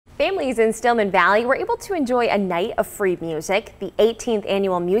Families in Stillman Valley were able to enjoy a night of free music. The 18th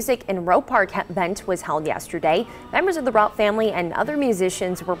annual Music in Ropp Park event was held yesterday. Members of the Ropp family and other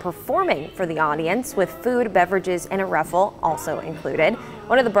musicians were performing for the audience, with food, beverages, and a raffle also included.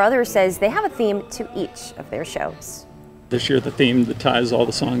 One of the brothers says they have a theme to each of their shows. This year the theme that ties all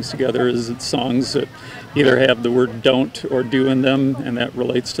the songs together is it's songs that either have the word don't or do in them, and that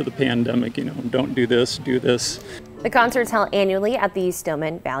relates to the pandemic. You know, don't do this, do this. The concert's held annually at the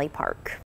Stillman Valley Park.